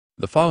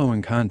The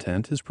following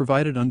content is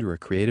provided under a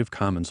Creative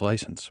Commons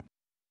license.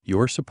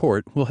 Your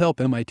support will help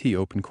MIT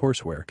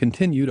OpenCourseware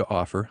continue to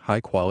offer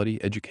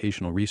high-quality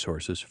educational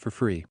resources for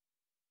free.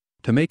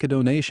 To make a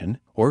donation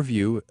or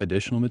view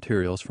additional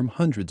materials from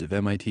hundreds of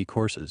MIT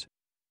courses,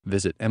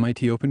 visit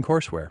MIT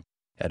OpenCourseware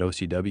at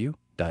ocw.mit.edu.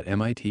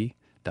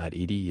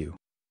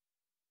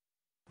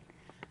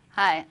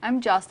 Hi, I'm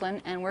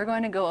Jocelyn, and we're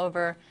going to go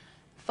over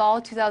Fall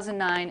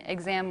 2009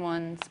 Exam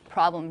 1's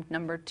problem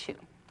number 2.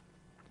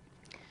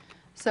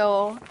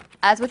 So,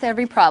 as with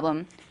every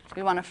problem,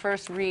 we want to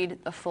first read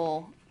the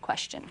full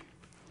question.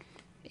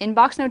 In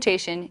box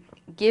notation,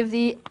 give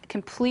the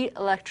complete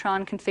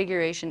electron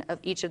configuration of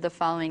each of the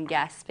following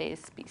gas phase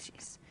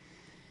species: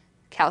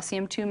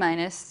 calcium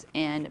 2-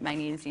 and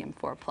magnesium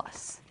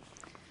 4+.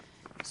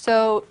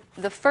 So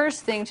the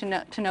first thing to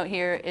note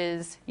here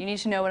is you need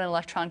to know what an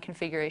electron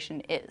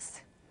configuration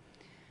is.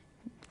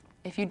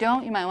 If you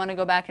don't, you might want to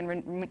go back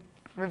and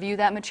review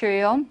that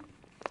material.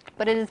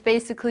 But it is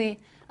basically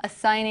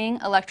assigning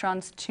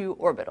electrons to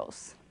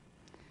orbitals.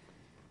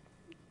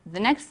 The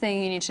next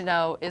thing you need to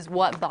know is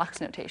what box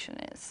notation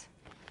is.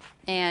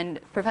 And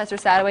Professor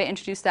Sadoway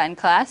introduced that in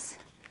class.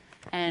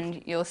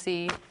 And you'll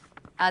see,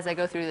 as I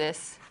go through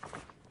this,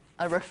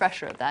 a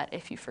refresher of that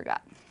if you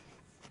forgot.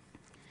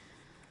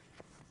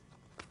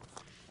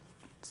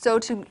 So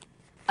to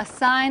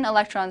assign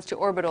electrons to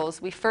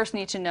orbitals, we first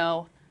need to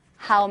know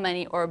how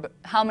many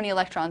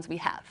electrons we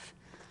have.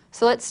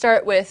 So let's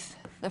start with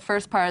the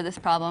first part of this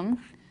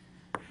problem,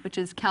 which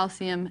is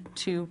calcium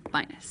 2-.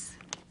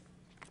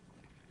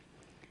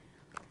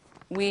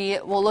 We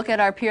will look at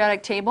our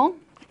periodic table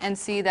and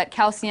see that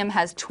calcium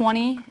has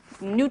 20,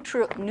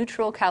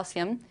 neutral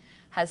calcium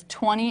has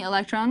 20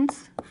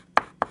 electrons.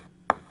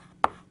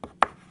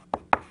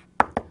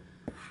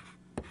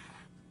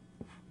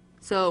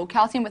 So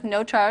calcium with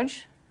no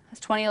charge has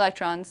 20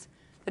 electrons.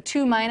 The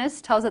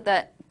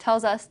 2-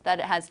 tells us that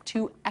it has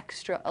 2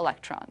 extra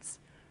electrons,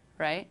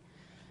 right?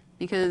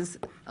 Because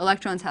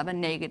electrons have a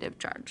negative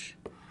charge.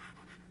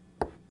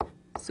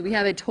 So we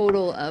have a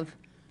total of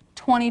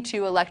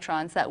 22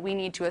 electrons that we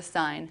need to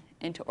assign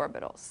into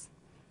orbitals.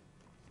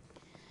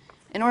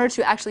 In order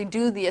to actually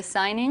do the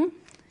assigning,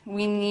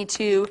 we need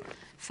to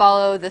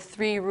follow the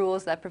 3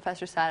 rules that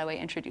Professor Sadoway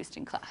introduced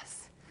in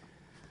class.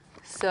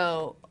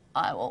 So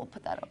I will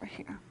put that over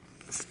here.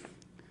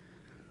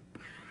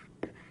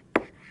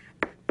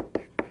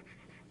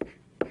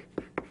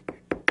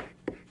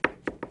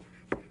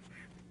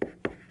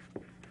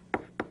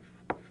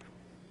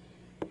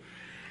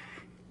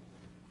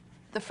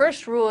 The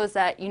first rule is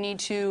that you need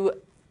to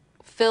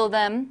fill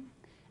them,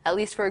 at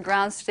least for a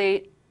ground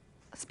state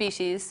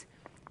species,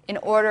 in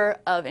order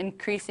of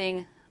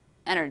increasing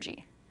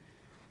energy.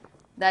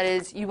 That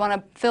is, you want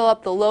to fill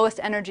up the lowest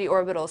energy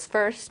orbitals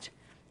first,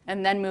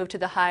 and then move to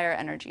the higher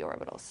energy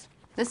orbitals.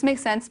 This makes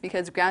sense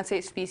because ground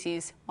state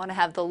species want to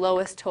have the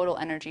lowest total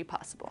energy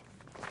possible.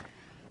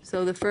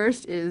 So the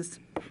first is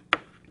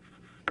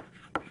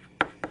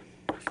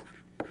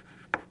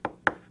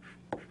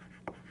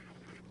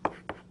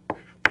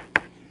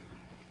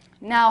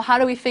now, how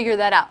do we figure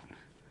that out?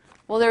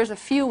 Well, there's a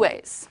few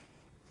ways.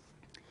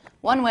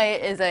 One way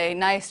is a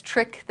nice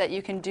trick that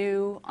you can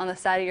do on the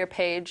side of your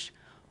page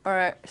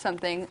or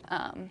something,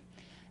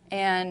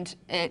 and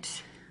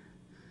it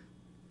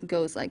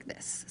goes like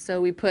this. So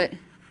we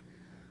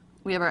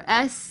have our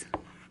S,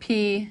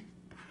 P,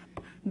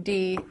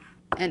 D,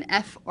 and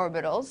F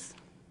orbitals,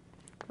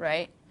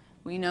 right?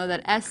 We know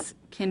that S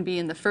can be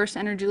in the first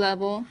energy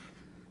level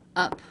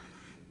up.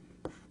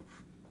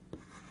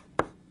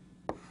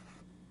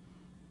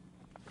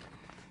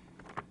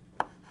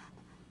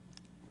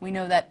 We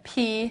know that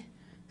P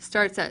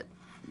starts at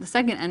the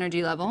second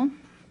energy level.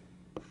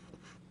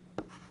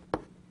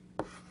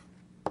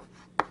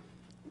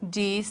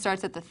 D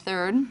starts at the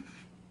third.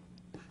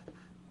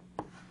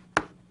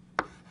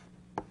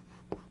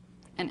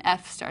 And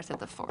F starts at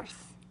the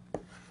fourth.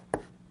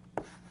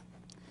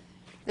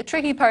 The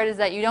tricky part is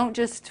that you don't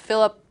just fill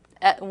up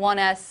at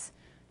 1s,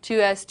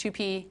 2s,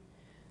 2p,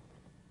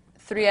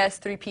 3s,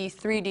 3p,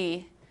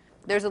 3d.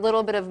 There's a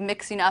little bit of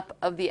mixing up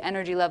of the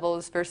energy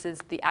levels versus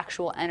the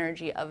actual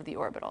energy of the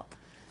orbital.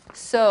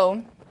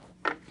 So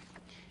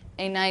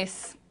a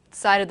nice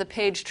side of the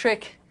page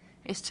trick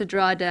is to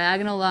draw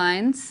diagonal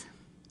lines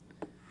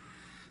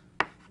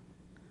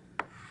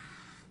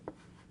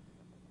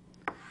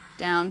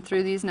down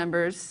through these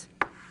numbers.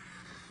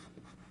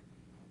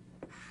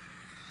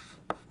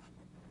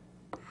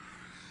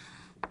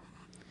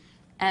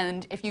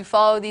 And if you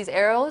follow these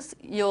arrows,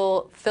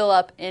 you'll fill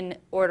up in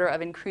order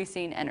of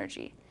increasing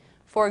energy.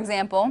 For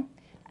example,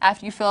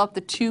 after you fill up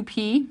the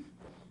 2p,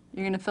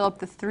 you're going to fill up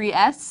the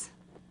 3s,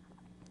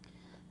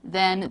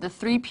 then the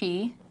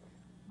 3p,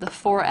 the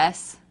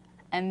 4s,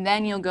 and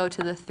then you'll go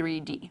to the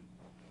 3d.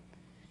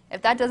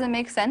 If that doesn't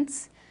make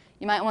sense,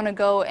 you might want to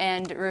go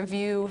and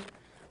review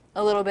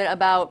a little bit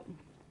about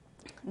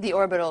the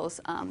orbitals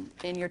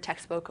in your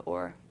textbook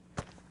or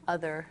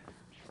other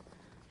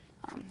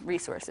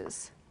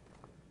resources.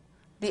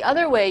 The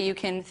other way you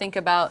can think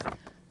about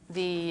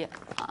the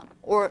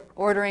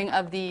ordering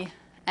of the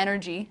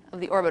energy of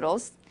the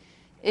orbitals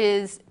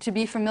is to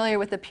be familiar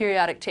with the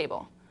periodic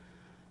table.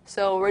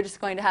 So we're just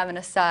going to have an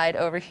aside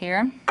over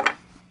here.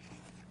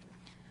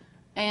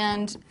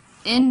 And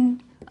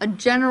in a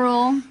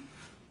general,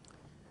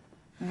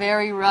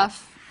 very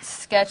rough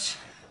sketch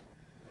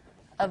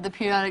of the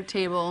periodic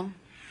table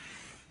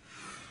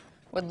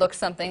would look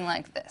something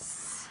like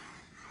this.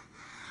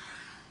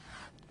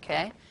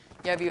 Okay?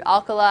 You have your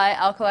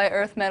alkali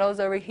earth metals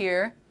over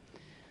here.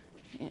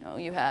 You know,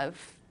 you have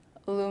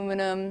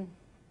aluminum,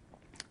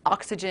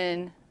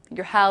 oxygen,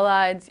 your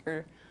halides,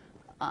 your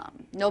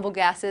noble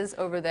gases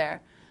over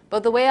there.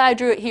 But the way I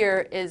drew it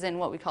here is in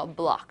what we call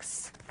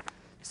blocks.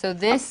 So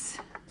this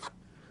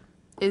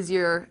is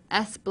your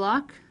S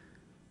block.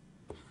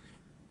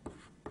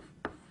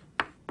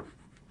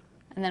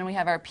 And then we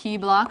have our P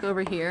block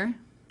over here.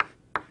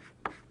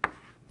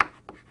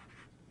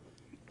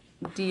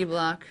 D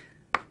block.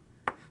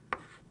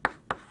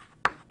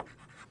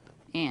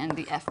 And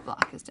the F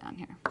block is down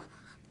here.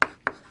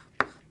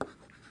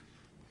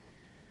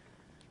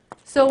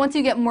 So once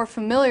you get more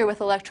familiar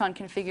with electron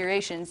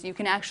configurations, you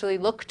can actually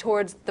look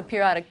towards the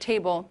periodic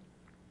table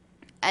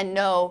and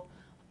know,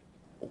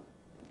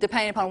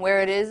 depending upon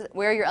where it is,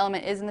 where your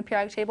element is in the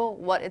periodic table,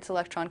 what its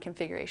electron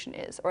configuration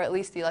is, or at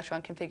least the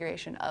electron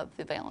configuration of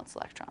the valence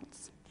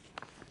electrons.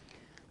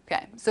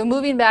 Okay, so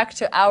moving back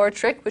to our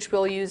trick, which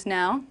we'll use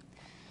now.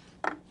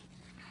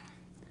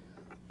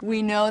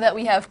 We know that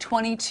we have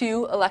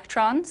 22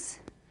 electrons,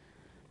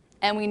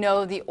 and we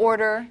know the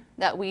order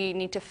that we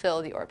need to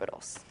fill the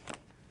orbitals.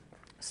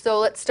 So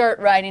let's start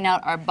writing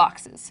out our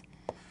boxes,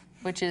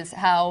 which is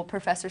how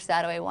Professor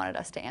Sadoway wanted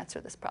us to answer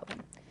this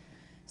problem.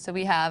 So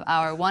we have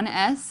our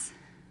 1s,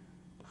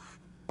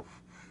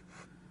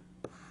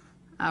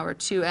 our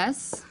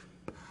 2s,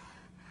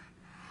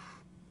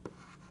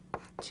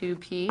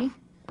 2p.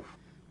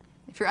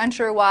 If you're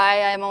unsure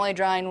why I'm only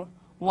drawing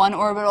one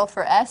orbital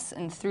for s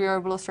and 3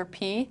 orbitals for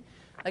p,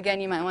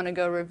 again, you might want to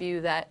go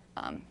review that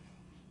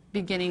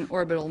beginning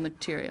orbital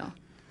material.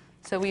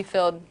 So we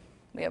have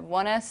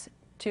 1s,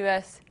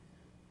 2s,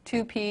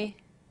 2p,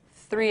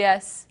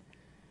 3s.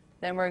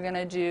 Then we're going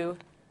to do,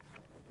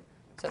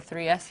 so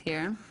 3s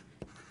here.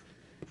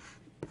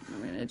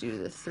 We're going to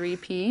do the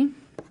 3p.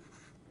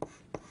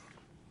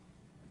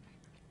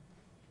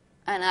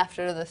 And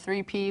after the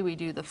 3p, we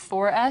do the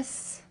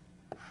 4s.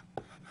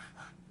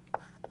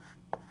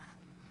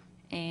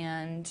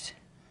 And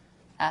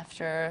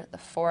after the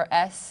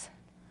 4s,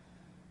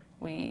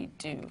 we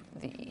do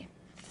the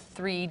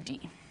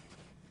 3d,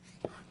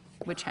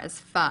 which has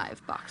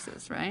 5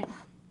 boxes, right?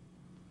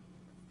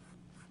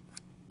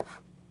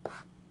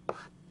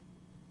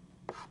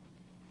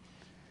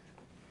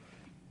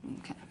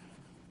 Okay.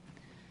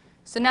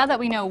 So now that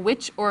we know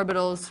which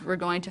orbitals we're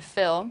going to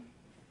fill,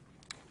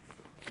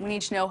 we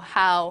need to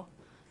know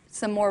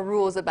some more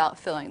rules about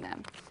filling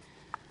them.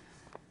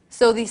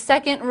 So the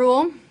second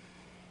rule,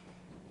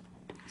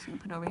 I'm going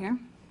to put over here,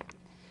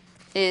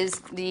 is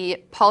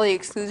the Pauli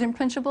exclusion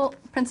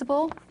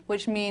principle,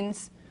 which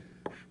means,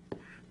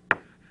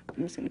 I'm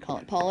just going to call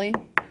it Pauli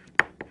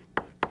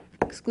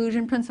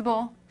exclusion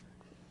principle.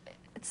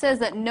 It says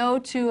that no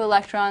 2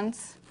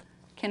 electrons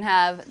can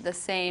have the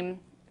same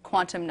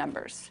quantum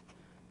numbers.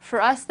 For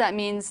us, that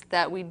means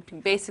that we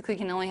basically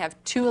can only have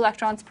 2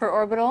 electrons per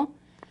orbital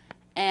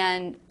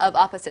and of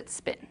opposite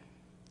spin.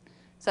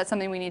 So that's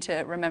something we need to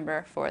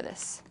remember for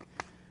this.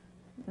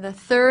 The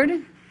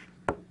third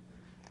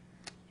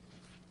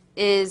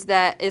is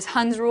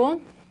Hund's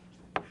rule.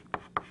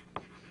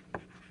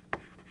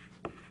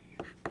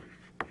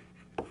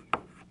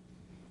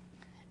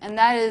 And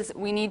that is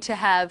we want to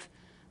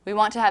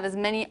have as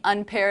many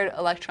unpaired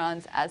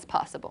electrons as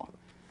possible.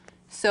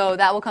 So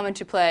that will come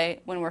into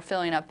play when we're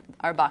filling up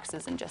our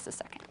boxes in just a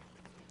second.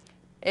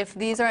 If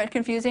these aren't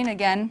confusing,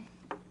 again,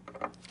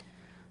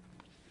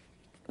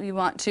 we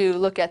want to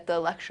look at the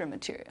lecture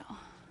material.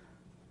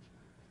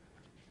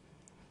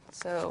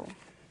 So,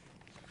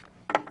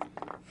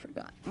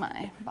 forgot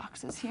my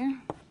boxes here.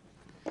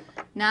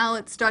 Now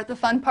let's start the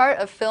fun part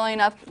of filling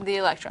up the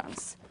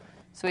electrons.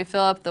 So we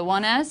fill up the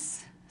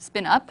 1s,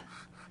 spin up,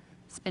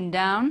 spin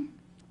down,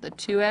 the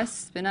 2s,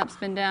 spin up,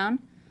 spin down.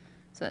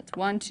 So that's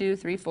 1, 2,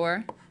 3,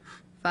 4,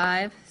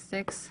 5,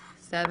 6,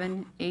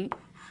 7, 8,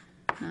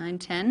 9,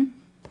 10,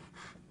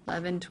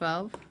 11,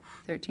 12,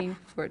 13,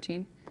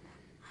 14,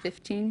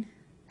 15,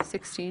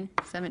 16,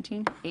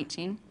 17,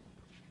 18,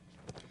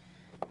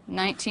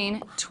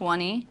 19,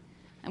 20,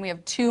 and we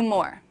have 2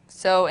 more.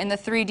 So in the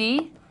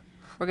 3D,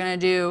 we're going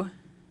to do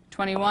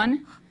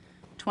 21,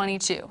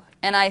 22.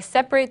 And I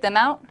separate them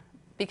out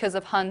because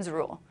of Hund's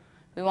rule.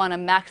 We want to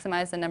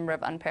maximize the number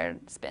of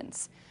unpaired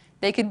spins.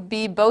 They could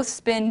be both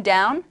spin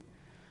down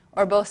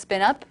or both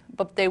spin up,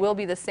 but they will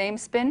be the same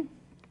spin,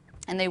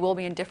 and they will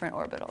be in different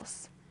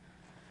orbitals.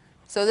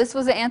 So this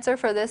was the answer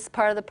for this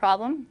part of the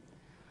problem.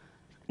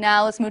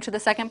 Now let's move to the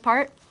second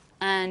part,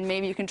 and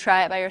maybe you can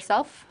try it by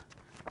yourself,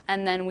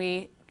 and then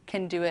we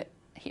can do it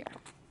here.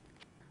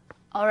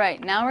 All right,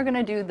 now we're going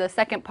to do the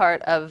second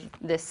part of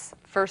this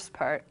first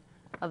part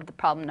of the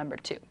problem number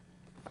 2.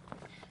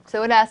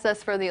 So it asks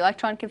us for the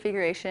electron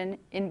configuration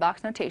in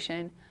box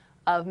notation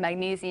of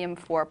magnesium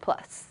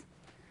 4+.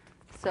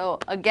 So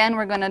again,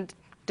 we're going to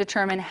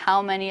determine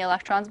how many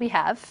electrons we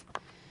have,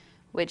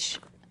 which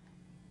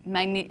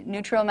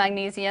neutral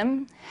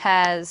magnesium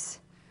has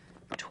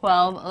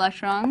 12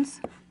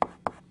 electrons.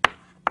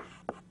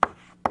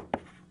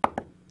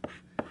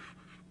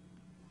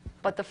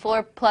 But the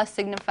 4+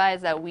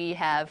 signifies that we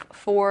have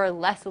 4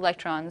 less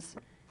electrons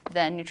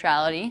than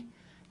neutrality.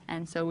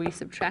 And so we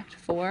subtract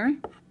 4,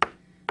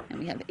 and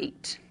we have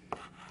 8.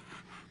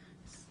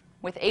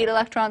 With 8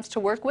 electrons to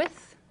work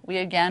with, we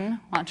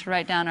again want to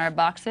write down our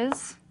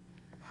boxes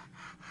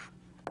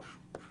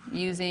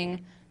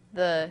using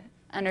the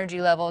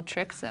energy level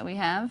tricks that we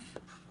have.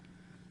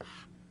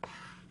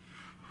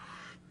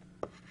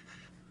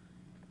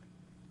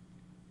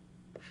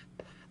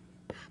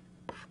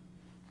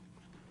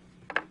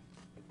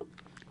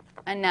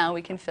 And now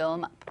we can fill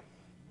them up.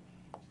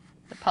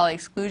 The Pauli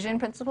exclusion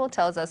principle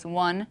tells us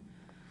 1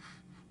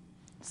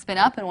 spin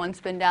up and 1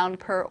 spin down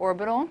per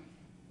orbital.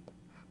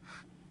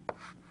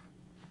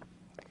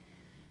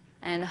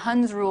 And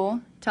Hund's rule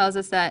tells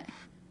us that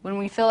when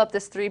we fill up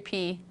this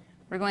 3p,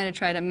 we're going to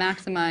try to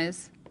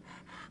maximize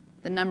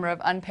the number of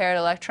unpaired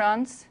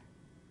electrons.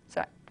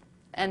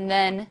 And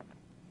then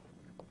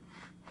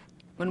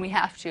when we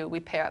have to, we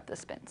pair up the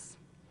spins.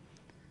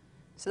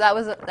 So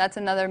that's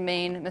another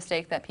main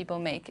mistake that people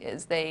make,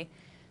 is they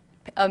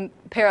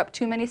pair up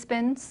too many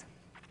spins,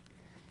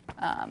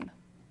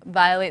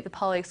 violate the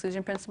Pauli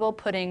exclusion principle,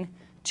 putting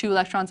 2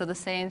 electrons of the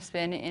same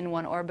spin in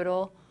 1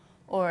 orbital,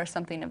 or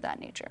something of that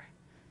nature.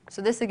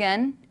 So this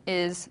again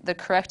is the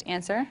correct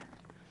answer,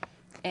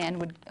 and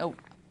would, oh,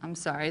 I'm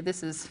sorry,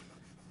 this is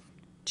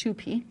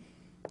 2p.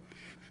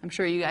 I'm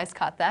sure you guys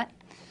caught that,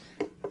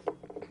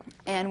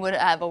 and would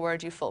have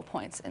awarded you full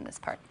points in this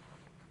part.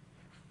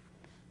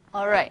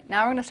 All right,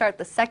 now we're going to start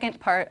the second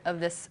part of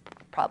this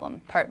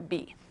problem, part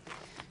B.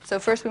 So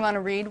first we want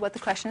to read what the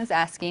question is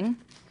asking.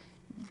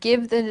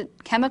 Give the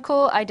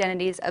chemical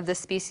identities of the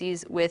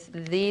species with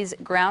these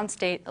ground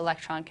state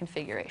electron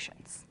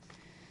configurations.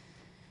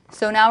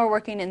 So now we're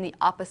working in the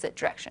opposite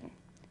direction.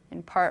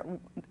 In part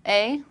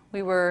A,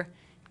 we were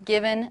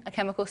given a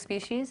chemical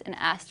species and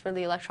asked for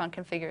the electron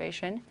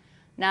configuration.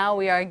 Now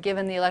we are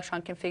given the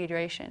electron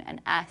configuration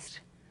and asked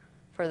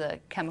for the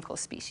chemical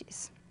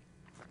species.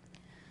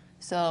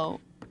 So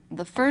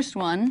the first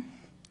one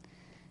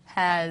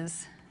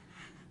has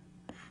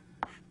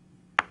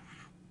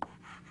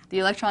the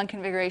electron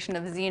configuration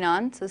of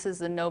xenon. So this is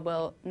the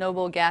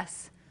noble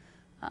gas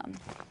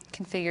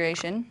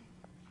configuration,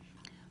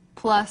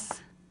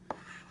 plus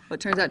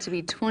what turns out to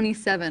be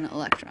 27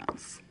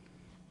 electrons.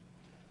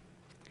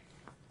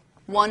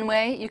 One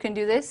way you can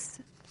do this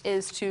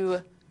is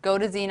to go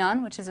to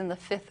xenon, which is in the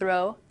 5th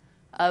row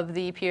of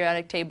the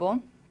periodic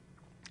table,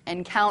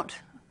 and count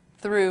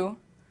through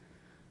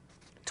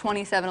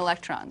 27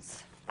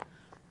 electrons,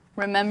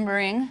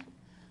 remembering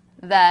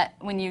that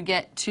when you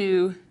get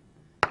to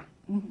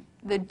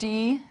the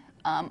D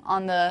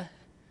on the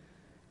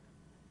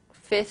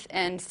 6th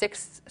and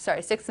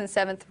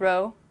 7th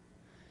row,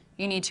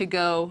 you need to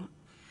go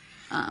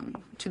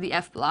to the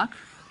F block,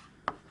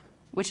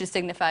 which is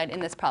signified in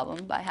this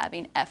problem by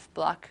having F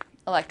block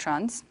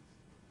electrons.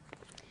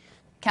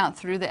 Count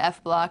through the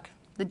F block,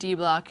 the D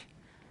block,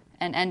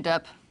 and end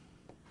up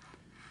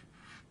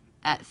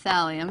at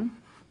thallium.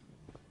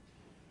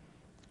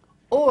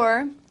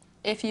 Or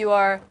if you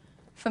are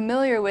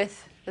familiar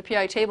with the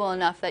periodic table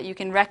enough that you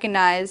can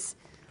recognize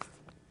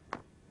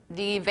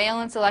the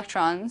valence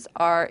electrons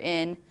are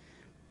in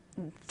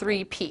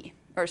 3p,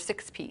 or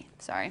 6p,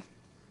 sorry.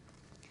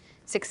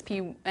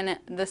 6p, and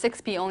the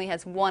 6p only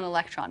has 1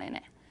 electron in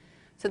it.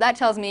 So that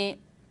tells me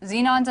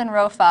xenon's in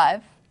row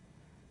 5.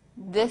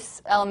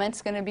 This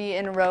element's going to be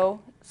in row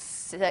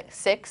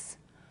 6.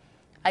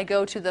 I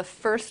go to the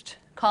first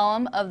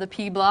column of the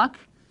p block,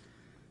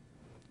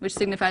 which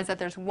signifies that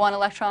there's 1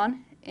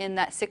 electron in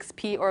that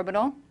 6p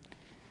orbital,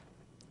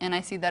 and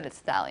I see that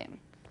it's thallium.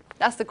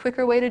 That's the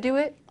quicker way to do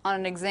it on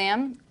an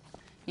exam.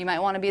 You might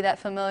want to be that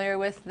familiar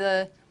with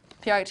the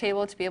periodic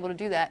table to be able to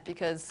do that,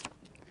 because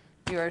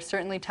you are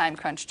certainly time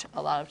crunched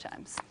a lot of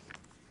times.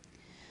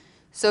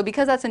 So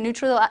because that's a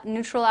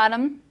neutral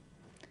atom,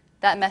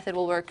 that method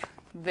will work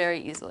very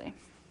easily.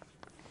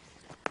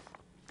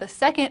 The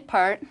second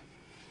part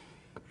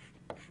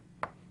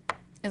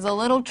is a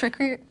little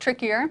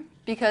trickier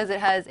because it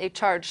has a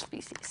charged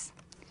species.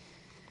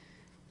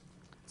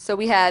 So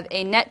we have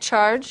a net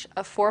charge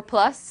of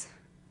 4+,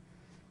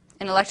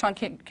 an electron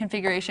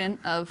configuration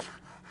of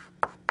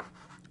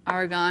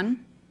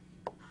argon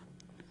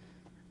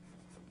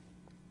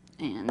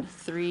and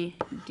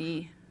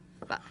 3d5.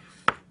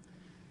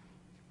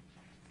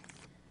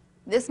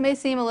 This may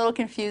seem a little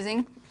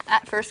confusing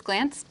at first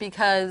glance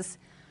because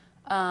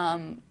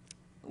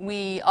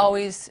we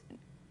always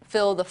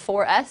fill the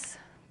 4s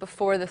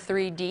before the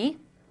 3d.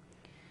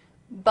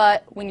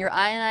 But when you're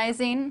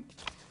ionizing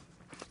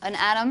an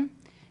atom,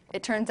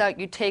 it turns out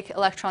you take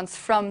electrons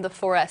from the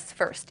 4s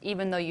first,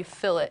 even though you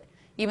fill it,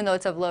 even though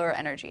it's of lower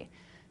energy.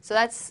 So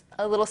that's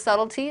a little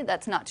subtlety.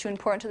 That's not too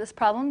important to this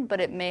problem,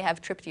 but it may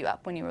have tripped you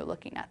up when you were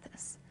looking at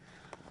this,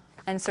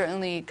 and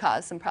certainly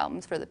caused some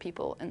problems for the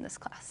people in this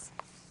class.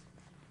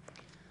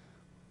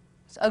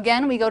 So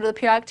again, we go to the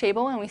periodic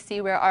table and we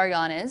see where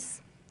argon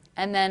is,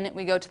 and then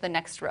we go to the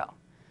next row.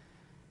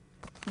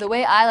 The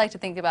way I like to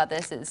think about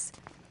this is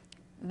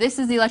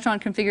the electron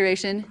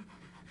configuration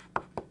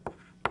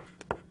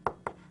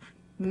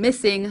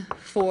missing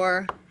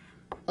 4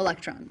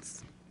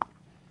 electrons.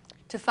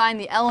 To find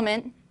the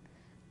element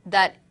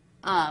that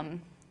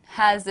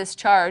has this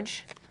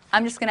charge,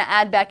 I'm just going to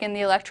add back in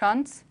the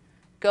electrons,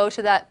 go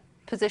to that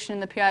position in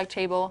the periodic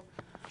table,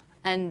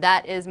 and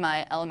that is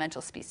my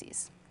elemental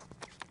species.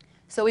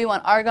 So we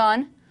want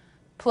argon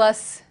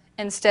plus,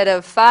 instead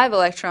of 5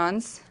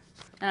 electrons,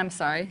 and I'm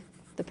sorry,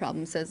 the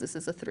problem says this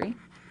is a 3,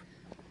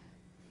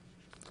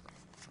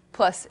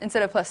 plus,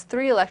 instead of plus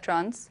 3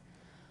 electrons,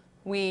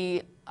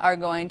 we are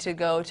going to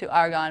go to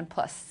argon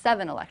plus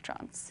 7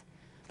 electrons.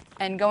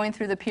 And going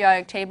through the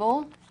periodic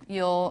table,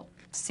 you'll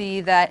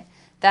see that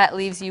that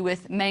leaves you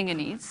with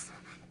manganese.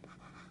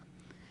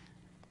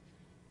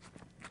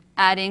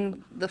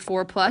 Adding the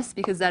 4 plus,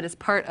 because that is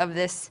part of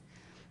this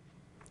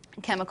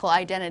chemical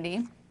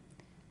identity,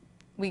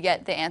 we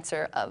get the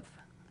answer of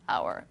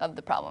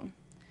the problem.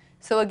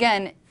 So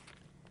again,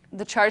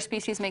 the charge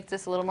species makes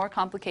this a little more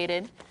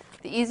complicated.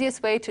 The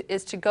easiest way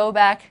is to go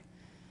back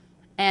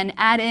and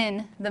add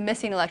in the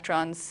missing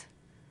electrons,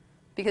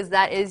 because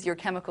that is your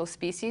chemical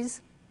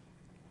species,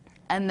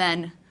 and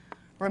then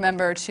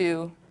remember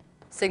to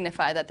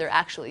signify that there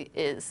actually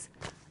is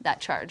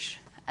that charge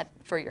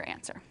for your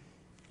answer.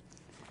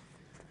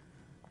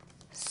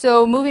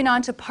 So moving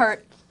on to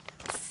part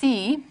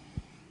C,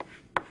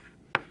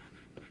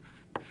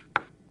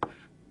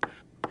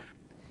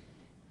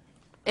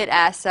 it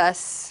asks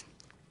us,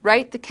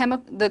 write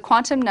the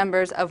quantum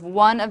numbers of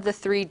one of the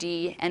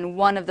 3d and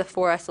one of the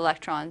 4s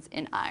electrons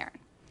in iron.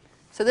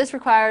 So this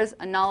requires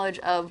a knowledge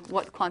of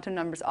what quantum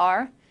numbers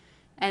are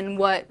and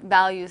what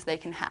values they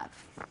can have.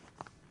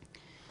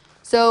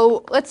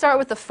 So let's start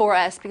with the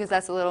 4s, because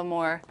that's a little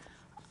more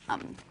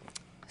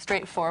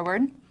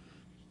straightforward.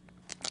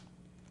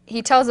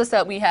 He tells us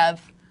that we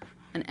have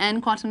an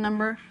n quantum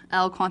number,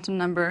 l quantum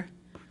number,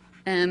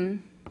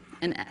 m,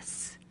 and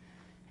s.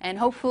 And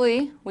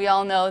hopefully we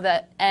all know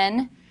that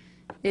n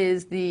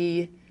is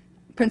the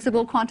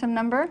principal quantum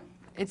number.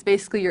 It's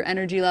basically your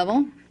energy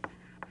level.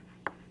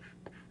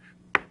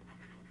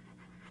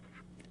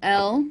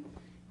 L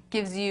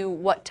gives you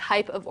what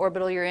type of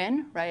orbital you're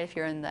in, right? If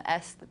you're in the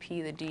s, the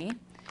p, the d.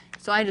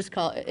 So I just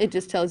call it, it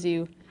just tells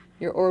you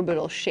your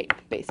orbital shape,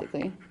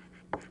 basically.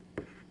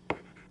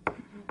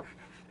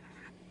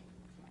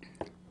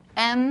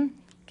 M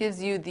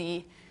gives you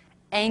the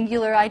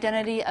angular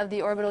identity of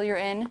the orbital you're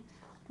in.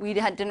 We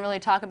didn't really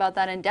talk about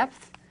that in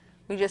depth.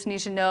 We just need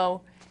to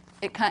know,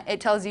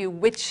 it tells you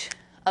which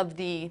of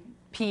the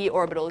p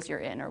orbitals you're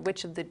in, or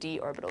which of the d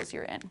orbitals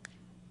you're in.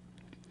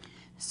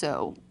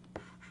 So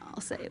I'll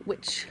say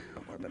which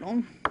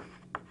orbital.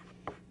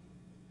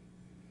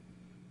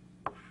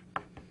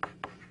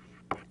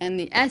 And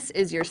the s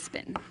is your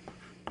spin.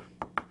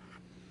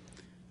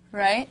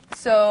 Right?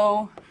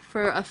 So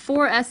for a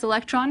 4s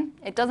electron,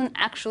 it doesn't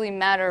actually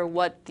matter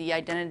what the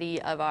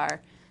identity of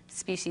our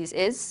species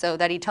is. So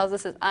that he tells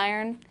us it's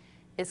iron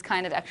is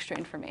kind of extra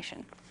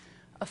information.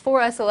 A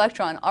 4s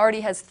electron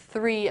already has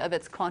 3 of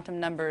its quantum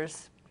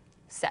numbers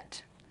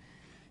set.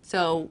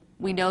 So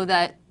we know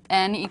that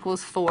n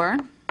equals 4.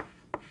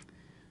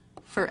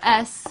 For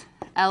s,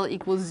 l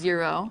equals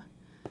 0.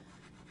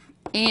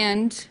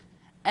 And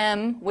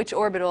m, which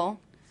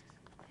orbital?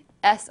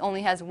 S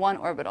only has 1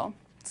 orbital.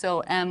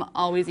 So m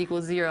always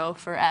equals 0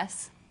 for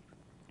s.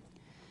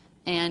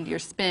 And your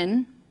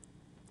spin,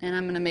 and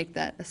I'm going to make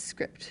that a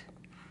script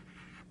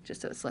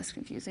just so it's less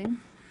confusing,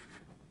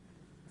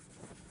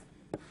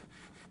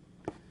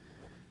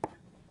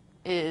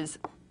 is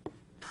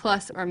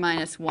plus or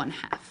minus 1/2.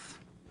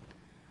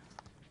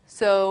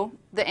 So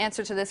the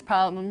answer to this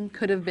problem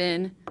could have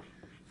been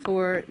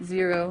 4,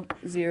 0,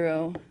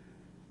 0,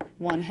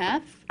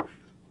 1/2,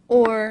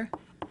 or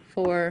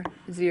 4,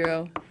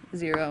 0,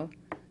 0,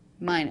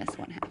 minus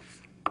 1/2.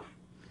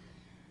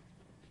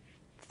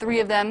 3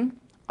 of them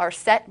are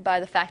set by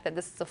the fact that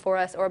this is a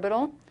 4s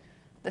orbital.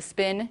 The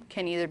spin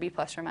can either be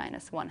plus or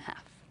minus 1/2.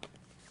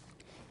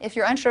 If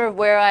you're unsure of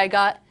where I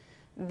got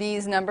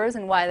these numbers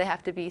and why they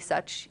have to be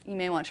such, you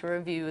may want to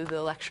review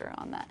the lecture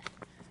on that.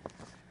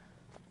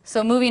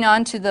 So moving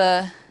on to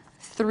the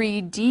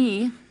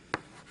 3D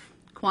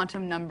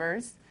quantum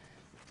numbers,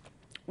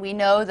 we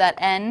know that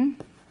n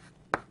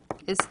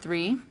is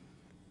 3.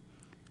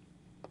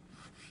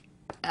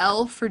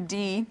 L for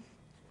D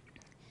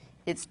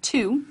is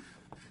 2.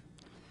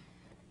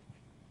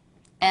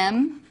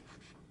 M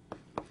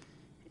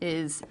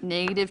is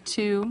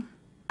 -2,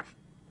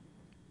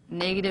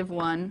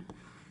 -1,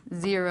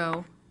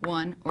 0,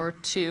 1, or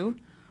 2,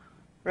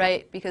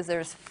 right? Because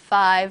there's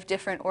 5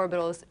 different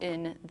orbitals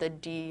in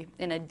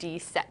a D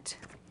set.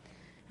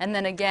 And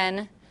then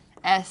again,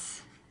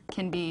 S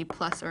can be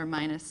plus or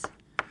minus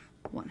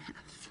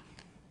 1/2.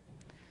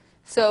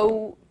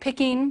 So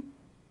picking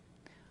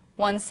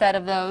one set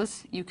of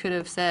those, you could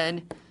have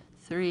said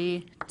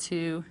 3,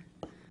 2,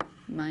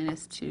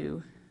 minus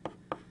 2,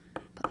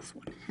 plus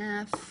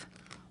 1/2,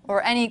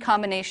 or any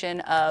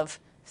combination of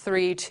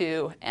 3,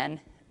 2,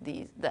 and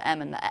the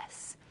m and the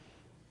s.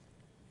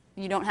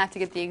 You don't have to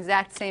get the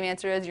exact same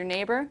answer as your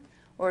neighbor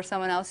or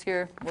someone else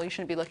here. Well, you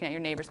shouldn't be looking at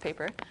your neighbor's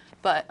paper,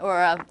 or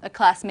a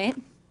classmate.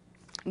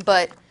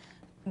 But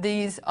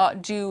these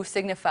do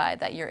signify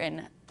that you're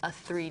in a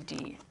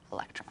 3D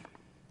electron.